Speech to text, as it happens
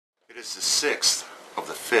is the 6th of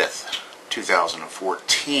the 5th,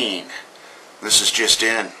 2014. This is just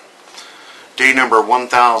in. Day number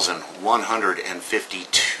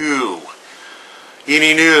 1152.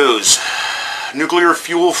 ENE News. Nuclear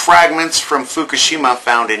fuel fragments from Fukushima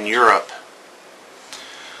found in Europe.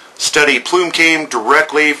 Study. Plume came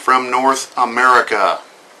directly from North America.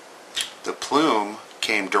 The plume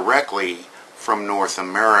came directly from North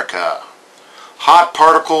America. Hot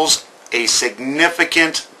particles, a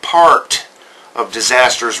significant part of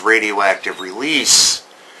disaster's radioactive release,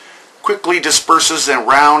 quickly disperses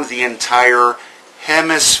around the entire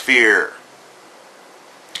hemisphere.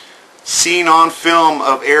 Seen on film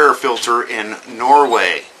of air filter in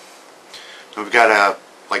Norway. We've got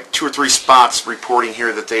like 2 or 3 spots reporting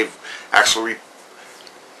here that they've actually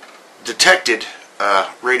detected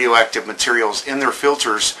radioactive materials in their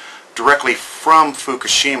filters directly from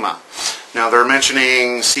Fukushima. Now they're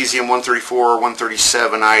mentioning cesium-134,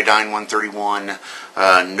 137, iodine-131,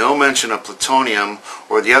 no mention of plutonium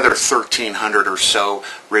or the other 1,300 or so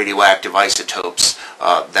radioactive isotopes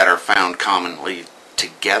that are found commonly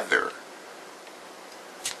together.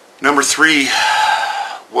 Number 3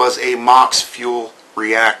 was a MOX fuel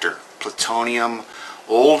reactor. Plutonium,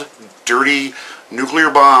 old dirty nuclear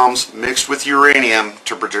bombs mixed with uranium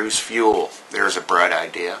to produce fuel. There's a bright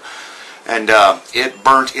idea. And it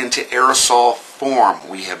burnt into aerosol form.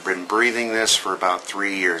 We have been breathing this for about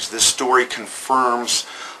 3 years. This story confirms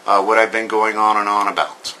what I've been going on and on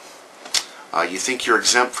about. You think you're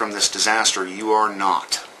exempt from this disaster. You are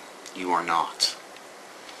not. You are not.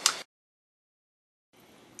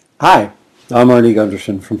 Hi, I'm Arnie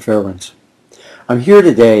Gunderson from Fairwinds. I'm here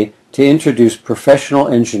today to introduce professional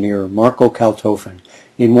engineer Marco Kaltofen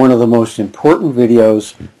in one of the most important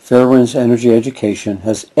videos Fairwinds Energy Education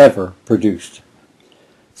has ever produced.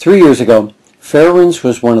 3 years ago, Fairwinds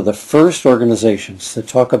was one of the first organizations to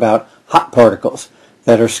talk about hot particles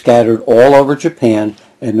that are scattered all over Japan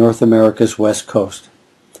and North America's west coast.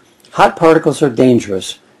 Hot particles are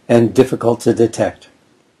dangerous and difficult to detect.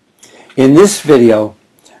 In this video,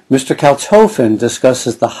 Mr. Kaltofen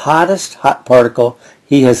discusses the hottest hot particle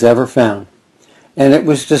he has ever found, and it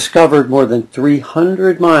was discovered more than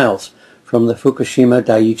 300 miles from the Fukushima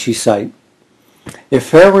Daiichi site.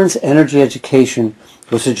 If Fairwinds Energy Education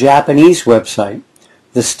was a Japanese website,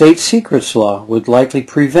 the state secrets law would likely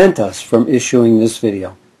prevent us from issuing this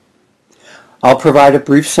video. I'll provide a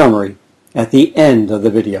brief summary at the end of the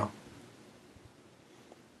video.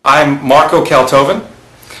 I'm Marco Kaltofen.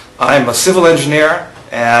 I'm a civil engineer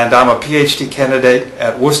and I'm a PhD candidate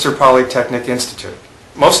at Worcester Polytechnic Institute.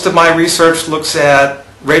 Most of my research looks at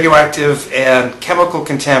radioactive and chemical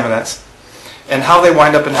contaminants and how they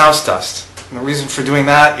wind up in house dust. And the reason for doing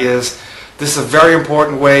that is this is a very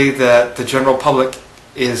important way that the general public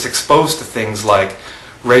is exposed to things like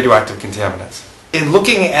radioactive contaminants. In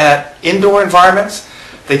looking at indoor environments,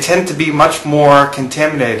 they tend to be much more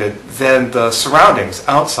contaminated than the surroundings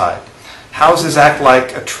outside. Houses act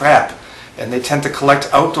like a trap, and they tend to collect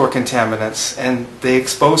outdoor contaminants, and they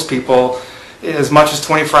expose people as much as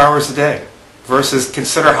 24 hours a day, versus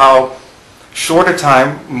consider how short a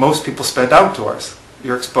time most people spend outdoors.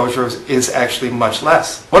 Your exposure is actually much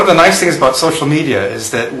less. One of the nice things about social media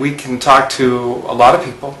is that we can talk to a lot of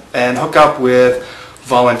people and hook up with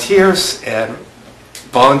volunteers and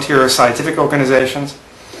volunteer scientific organizations,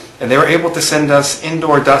 and they were able to send us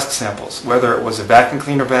indoor dust samples, whether it was a vacuum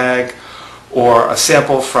cleaner bag or a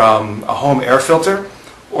sample from a home air filter,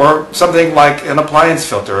 or something like an appliance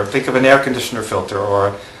filter. Think of an air conditioner filter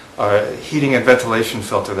or a heating and ventilation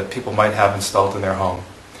filter that people might have installed in their home.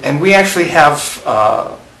 And we actually have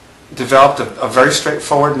developed a very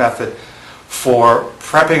straightforward method for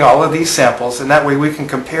prepping all of these samples, and that way we can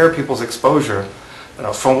compare people's exposure,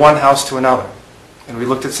 from one house to another. And we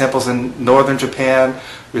looked at samples in northern Japan,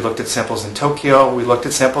 we looked at samples in Tokyo, we looked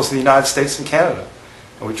at samples in the United States and Canada.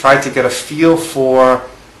 And we tried to get a feel for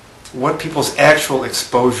what people's actual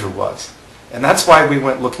exposure was. And that's why we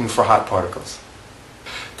went looking for hot particles.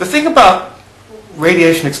 The thing about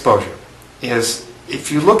radiation exposure is,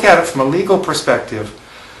 if you look at it from a legal perspective,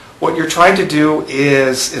 what you're trying to do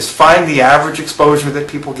is find the average exposure that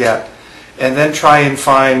people get, and then try and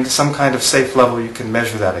find some kind of safe level you can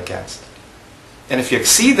measure that against. And if you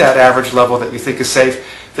exceed that average level that you think is safe,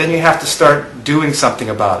 then you have to start doing something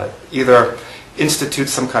about it. Either institute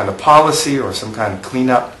some kind of policy or some kind of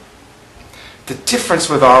cleanup. The difference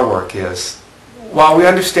with our work is, while we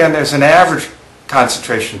understand there's an average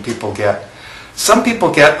concentration people get, some people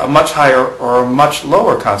get a much higher or a much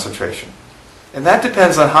lower concentration. And that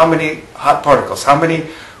depends on how many hot particles, how many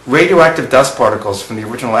radioactive dust particles from the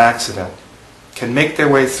original accident can make their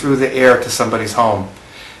way through the air to somebody's home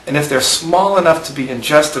And if they're small enough to be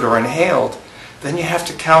ingested or inhaled, then you have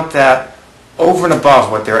to count that over and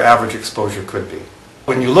above what their average exposure could be.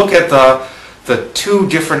 When you look at the two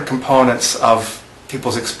different components of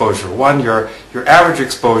people's exposure, one, your average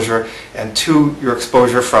exposure, and two, your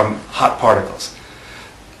exposure from hot particles.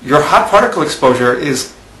 Your hot particle exposure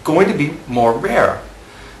is going to be more rare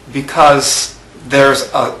because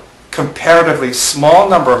there's a comparatively small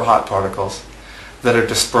number of hot particles that are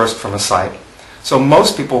dispersed from a site. So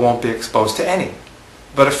most people won't be exposed to any,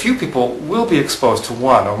 but a few people will be exposed to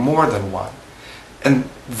one or more than one. And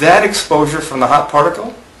that exposure from the hot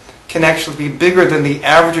particle can actually be bigger than the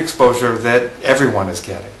average exposure that everyone is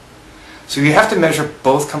getting. So you have to measure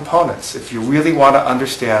both components if you really want to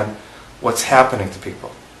understand what's happening to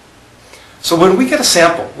people. So when we get a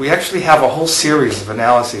sample, we actually have a whole series of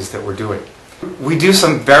analyses that we're doing. We do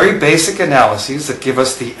some very basic analyses that give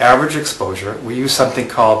us the average exposure. We use something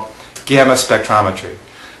called gamma spectrometry.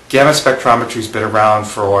 Gamma spectrometry has been around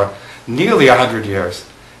for nearly 100 years.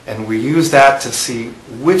 And we use that to see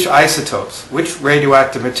which isotopes, which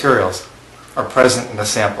radioactive materials are present in the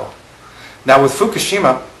sample. Now with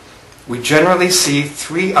Fukushima, we generally see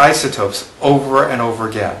 3 isotopes over and over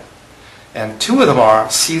again. And 2 of them are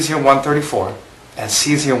cesium-134 and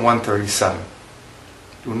cesium-137.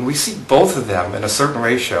 When we see both of them in a certain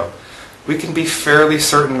ratio, we can be fairly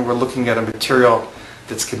certain we're looking at a material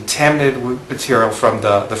that's contaminated material from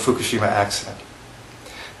the Fukushima accident.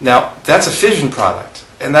 Now, that's a fission product,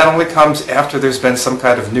 and that only comes after there's been some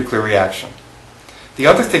kind of nuclear reaction. The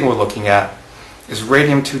other thing we're looking at is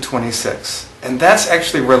radium-226, and that's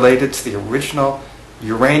actually related to the original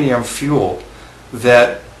uranium fuel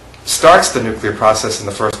that starts the nuclear process in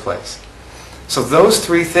the first place. So those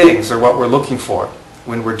 3 things are what we're looking for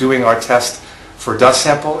when we're doing our test for a dust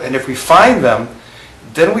sample, and if we find them,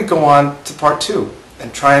 then we go on to part 2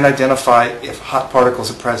 and try and identify if hot particles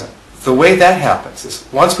are present. The way that happens is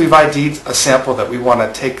once we've ID'd a sample that we want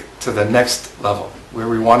to take to the next level, where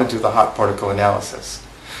we want to do the hot particle analysis,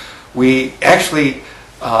 we actually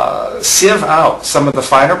sieve out some of the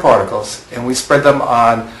finer particles and we spread them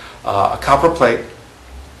on a copper plate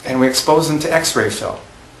and we expose them to X-ray film.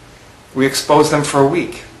 We expose them for a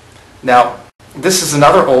week. Now, this is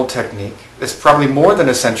another old technique. It's probably more than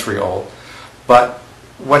a century old, but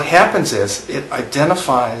what happens is it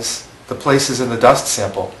identifies the places in the dust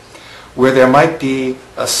sample where there might be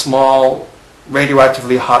a small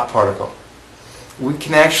radioactively hot particle. We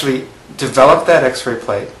can actually develop that X-ray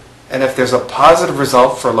plate, and if there's a positive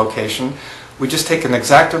result for a location, we just take an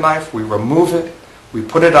X-Acto knife, we remove it, we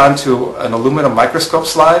put it onto an aluminum microscope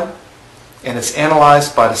slide, and it's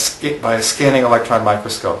analyzed by a scanning electron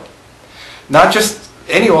microscope. Not just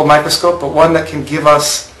any old microscope, but one that can give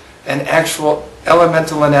us an actual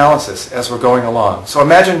elemental analysis as we're going along. So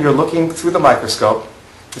imagine you're looking through the microscope.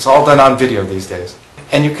 It's all done on video these days.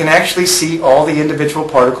 And you can actually see all the individual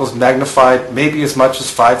particles magnified maybe as much as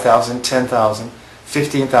 5,000, 10,000,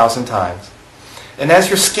 15,000 times. And as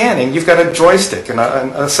you're scanning, you've got a joystick and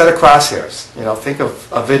a set of crosshairs. You know, think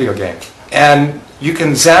of a video game. And you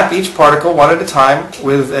can zap each particle one at a time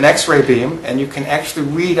with an X-ray beam, and you can actually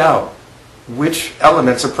read out which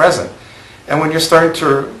elements are present. And when you're starting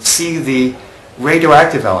to see the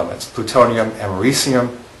radioactive elements, plutonium,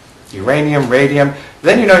 americium, uranium, radium,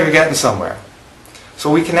 then you know you're getting somewhere.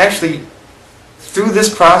 So we can actually, through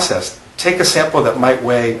this process, take a sample that might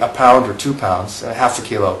weigh a pound or 2 pounds, a half a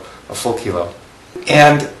kilo, a full kilo,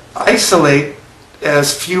 and isolate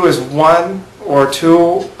as few as 1 or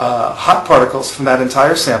 2 hot particles from that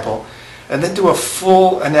entire sample, and then do a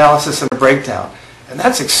full analysis and a breakdown. And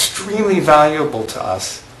that's extremely valuable to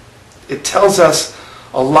us. It tells us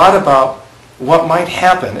a lot about what might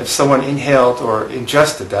happen if someone inhaled or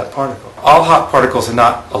ingested that particle. All hot particles are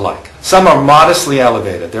not alike. Some are modestly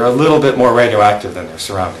elevated. They're a little bit more radioactive than their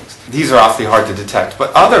surroundings. These are awfully hard to detect.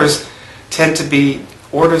 But others tend to be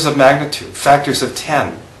orders of magnitude, factors of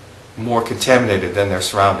 10, more contaminated than their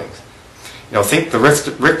surroundings. You know, think the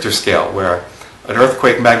Richter scale, where an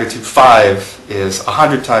earthquake magnitude 5 is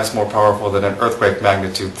 100 times more powerful than an earthquake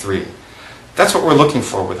magnitude 3. That's what we're looking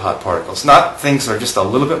for with hot particles. Not things that are just a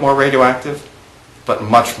little bit more radioactive, but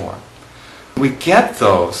much more. We get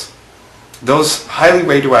those highly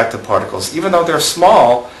radioactive particles, even though they're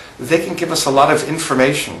small, they can give us a lot of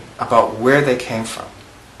information about where they came from.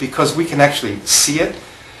 Because we can actually see it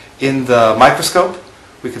in the microscope,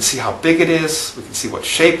 we can see how big it is, we can see what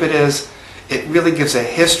shape it is. It really gives a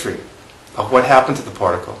history of what happened to the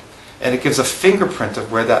particle, and it gives a fingerprint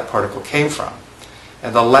of where that particle came from.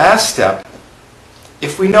 And the last step,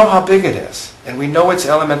 if we know how big it is, and we know its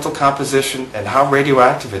elemental composition and how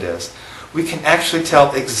radioactive it is, we can actually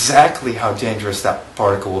tell exactly how dangerous that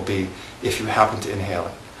particle will be if you happen to inhale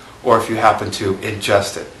it or if you happen to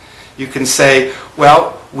ingest it. You can say,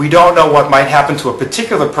 well, we don't know what might happen to a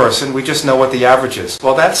particular person, we just know what the average is.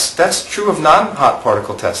 Well, that's true of non-hot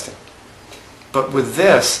particle testing. But with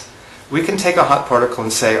this, we can take a hot particle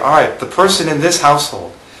and say, all right, the person in this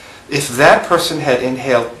household, if that person had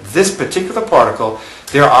inhaled this particular particle,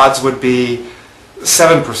 their odds would be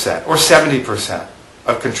 7% or 70%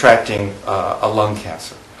 of contracting a lung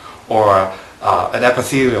cancer or an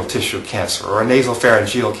epithelial tissue cancer or a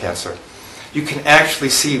nasopharyngeal cancer. You can actually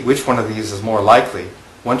see which one of these is more likely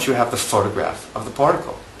once you have the photograph of the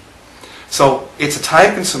particle. So it's a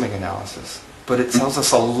time-consuming analysis, but it tells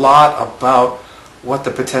us a lot about what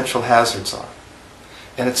the potential hazards are.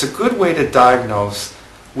 And it's a good way to diagnose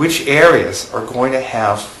which areas are going to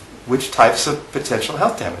have which types of potential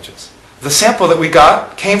health damages. The sample that we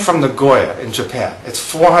got came from the Goya in Japan. It's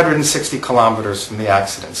 460 kilometers from the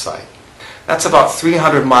accident site. That's about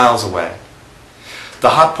 300 miles away. The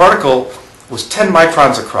hot particle was 10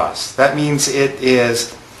 microns across. That means it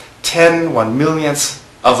is 10 1/millionths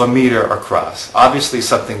of a meter across. Obviously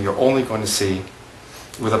something you're only going to see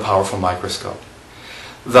with a powerful microscope.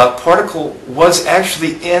 The particle was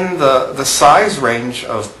actually in the size range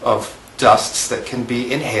of dusts that can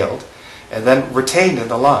be inhaled and then retained in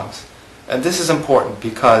the lungs. And this is important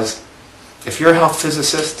because if you're a health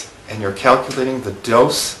physicist and you're calculating the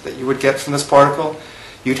dose that you would get from this particle,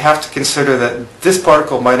 you'd have to consider that this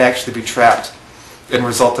particle might actually be trapped and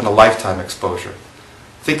result in a lifetime exposure.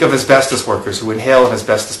 Think of asbestos workers who inhale an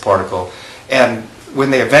asbestos particle, and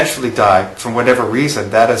when they eventually die, for whatever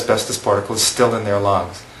reason, that asbestos particle is still in their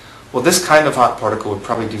lungs. Well, this kind of hot particle would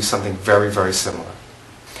probably do something very, very similar.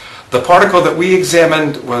 The particle that we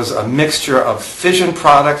examined was a mixture of fission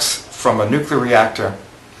products from a nuclear reactor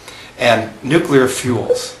and nuclear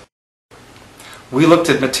fuels. We looked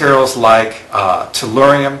at materials like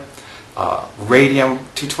tellurium,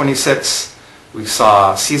 radium-226, we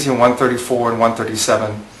saw cesium-134 and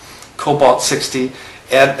 137, cobalt-60,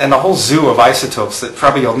 and a whole zoo of isotopes that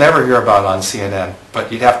probably you'll never hear about on CNN,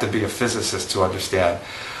 but you'd have to be a physicist to understand.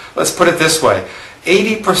 Let's put it this way.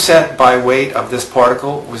 80% by weight of this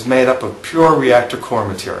particle was made up of pure reactor core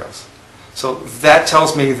materials. So that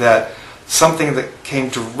tells me that something that came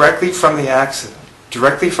directly from the accident,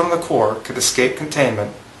 directly from the core, could escape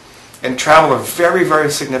containment and travel a very, very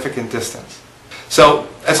significant distance. So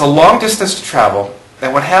it's a long distance to travel,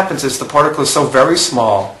 and what happens is the particle is so very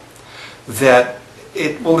small that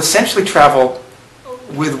it will essentially travel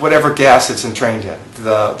with whatever gas it's entrained in.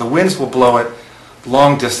 The winds will blow it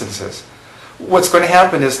long distances. What's going to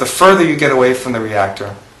happen is the further you get away from the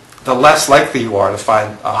reactor, the less likely you are to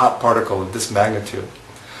find a hot particle of this magnitude.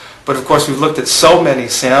 But of course, we've looked at so many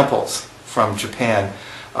samples from Japan.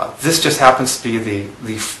 This just happens to be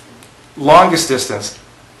the longest distance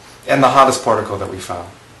and the hottest particle that we found.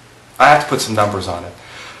 I have to put some numbers on it.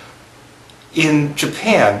 In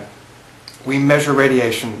Japan, we measure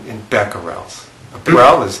radiation in becquerels. A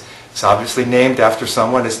becquerel is obviously named after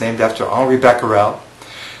someone. It's named after Henri Becquerel.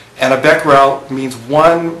 And a becquerel means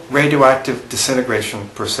 1 radioactive disintegration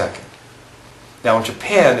per second. Now in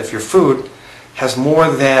Japan, if your food has more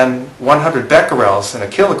than 100 becquerels in a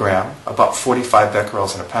kilogram, about 45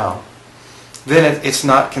 becquerels in a pound, then it's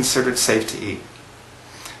not considered safe to eat.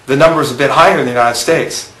 The number is a bit higher in the United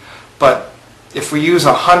States, but if we use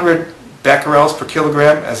 100 becquerels per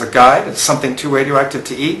kilogram as a guide, it's something too radioactive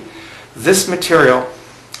to eat, this material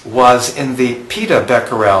was in the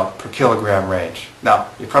petabecquerel per kilogram range. Now,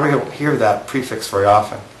 you probably don't hear that prefix very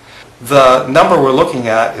often. The number we're looking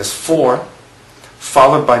at is 4,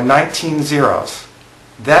 followed by 19 zeros.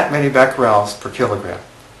 That many becquerels per kilogram.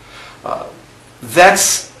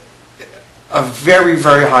 That's a very,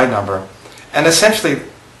 very high number. And essentially,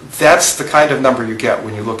 that's the kind of number you get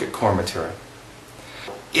when you look at core material.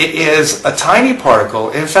 It is a tiny particle.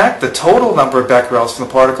 In fact, the total number of becquerels from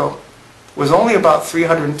the particle was only about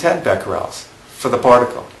 310 becquerels for the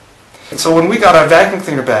particle. And so when we got our vacuum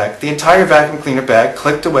cleaner bag, the entire vacuum cleaner bag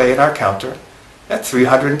clicked away in our counter at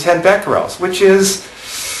 310 becquerels, which is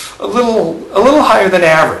a little higher than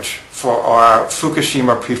average for our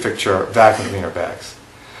Fukushima prefecture vacuum cleaner bags.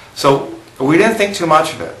 So we didn't think too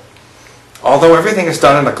much of it. Although everything is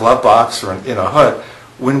done in a glove box or in a hood,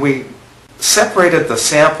 when we separated the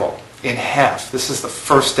sample in half, this is the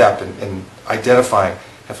first step in identifying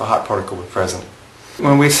if a hot particle was present.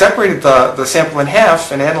 When we separated the sample in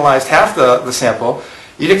half and analyzed half the sample,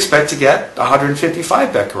 you'd expect to get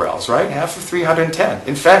 155 becquerels, right? Half of 310.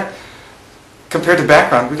 In fact, compared to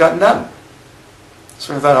background, we got none.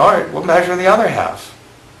 So we thought, all right, we'll measure the other half.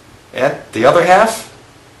 And the other half,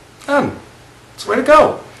 None. It's the way to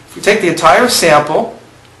go. If we take the entire sample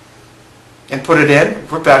and put it in,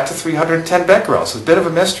 we're back to 310 becquerels. It's a bit of a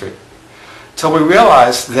mystery. Until we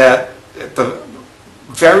realized that at the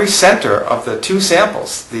very center of the two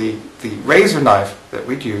samples, the razor knife that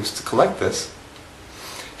we'd used to collect this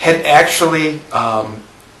had actually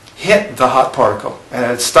hit the hot particle, and it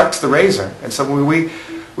had stuck to the razor. And so we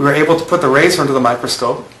were able to put the razor into the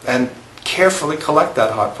microscope and carefully collect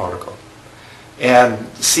that hot particle and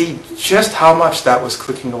see just how much that was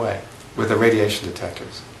clicking away with the radiation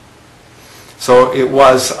detectors. So it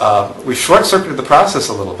was, we short-circuited the process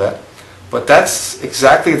a little bit, but that's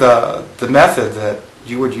exactly the method that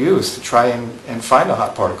you would use to try and find a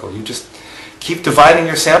hot particle. You just keep dividing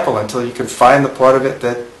your sample until you can find the part of it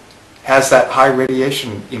that has that high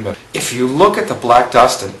radiation emitter. If you look at the black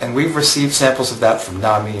dust, and we've received samples of that from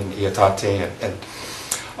Nami and Iitate and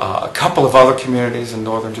a couple of other communities in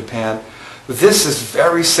northern Japan, this is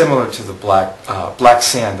very similar to the black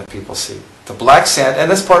sand that people see. The black sand,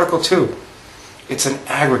 and this particle too, it's an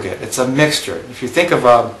aggregate, it's a mixture. If you think of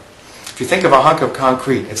a hunk of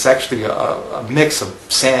concrete, it's actually a mix of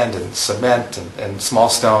sand and cement and small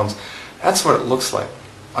stones. That's what it looks like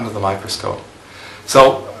under the microscope.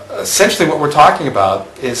 So essentially what we're talking about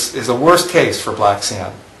is a worst case for black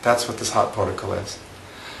sand. That's what this hot particle is.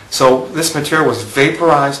 So this material was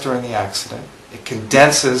vaporized during the accident. It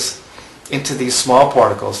condenses into these small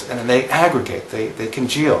particles, and then they aggregate, they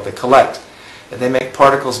congeal, they collect, and they make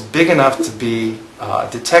particles big enough to be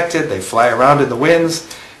detected. They fly around in the winds,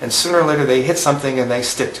 and sooner or later they hit something and they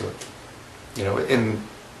stick to it. You know, in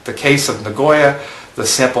the case of Nagoya, the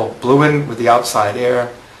sample blew in with the outside air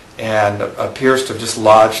and appears to have just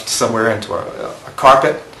lodged somewhere into a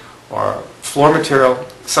carpet or floor material,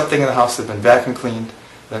 something in the house that had been vacuum cleaned,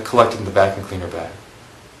 then collected in the vacuum cleaner bag.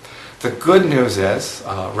 The good news is,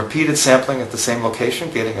 repeated sampling at the same location,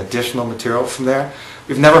 getting additional material from there,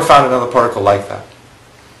 we've never found another particle like that.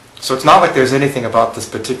 So it's not like there's anything about this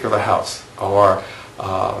particular house, or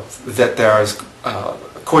that there is,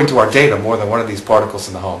 according to our data, more than one of these particles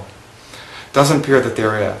in the home. It doesn't appear that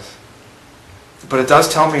there is. But it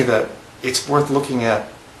does tell me that it's worth looking at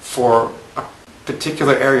for a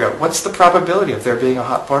particular area. What's the probability of there being a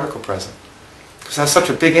hot particle present? Because it has such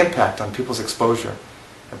a big impact on people's exposure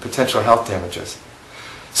and potential health damages.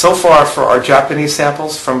 So far, for our Japanese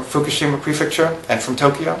samples from Fukushima Prefecture and from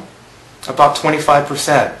Tokyo, about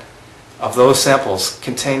 25% of those samples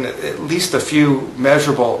contain at least a few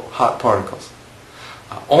measurable hot particles.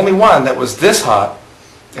 Only one that was this hot,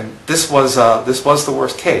 and this was the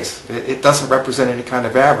worst case. It doesn't represent any kind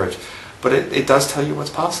of average, but it does tell you what's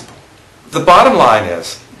possible. The bottom line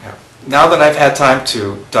is, now that I've had time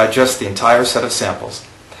to digest the entire set of samples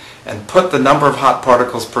and put the number of hot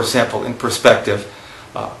particles per sample in perspective,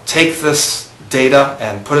 take this data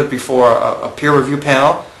and put it before a peer review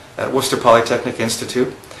panel at Worcester Polytechnic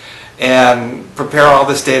Institute and prepare all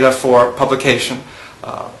this data for publication,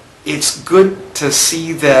 it's good to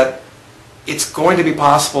see that it's going to be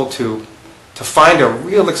possible to find a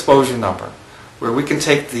real exposure number where we can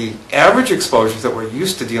take the average exposures that we're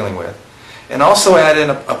used to dealing with and also add in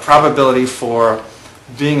a probability for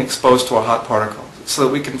being exposed to a hot particle so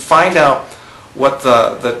that we can find out what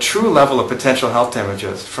the true level of potential health damage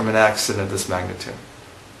is from an accident of this magnitude.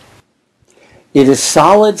 It is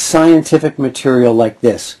solid scientific material like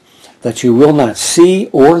this that you will not see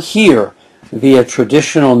or hear via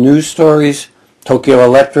traditional news stories, Tokyo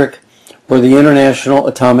Electric, or the International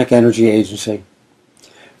Atomic Energy Agency.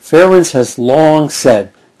 Fairwinds has long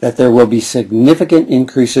said that there will be significant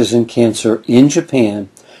increases in cancer in Japan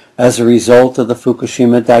as a result of the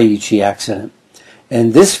Fukushima Daiichi accident.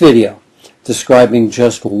 And this video, describing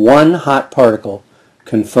just one hot particle,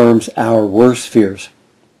 confirms our worst fears.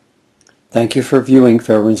 Thank you for viewing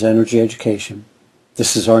Fairwinds Energy Education.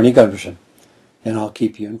 This is Arnie Gunderson, and I'll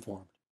keep you informed.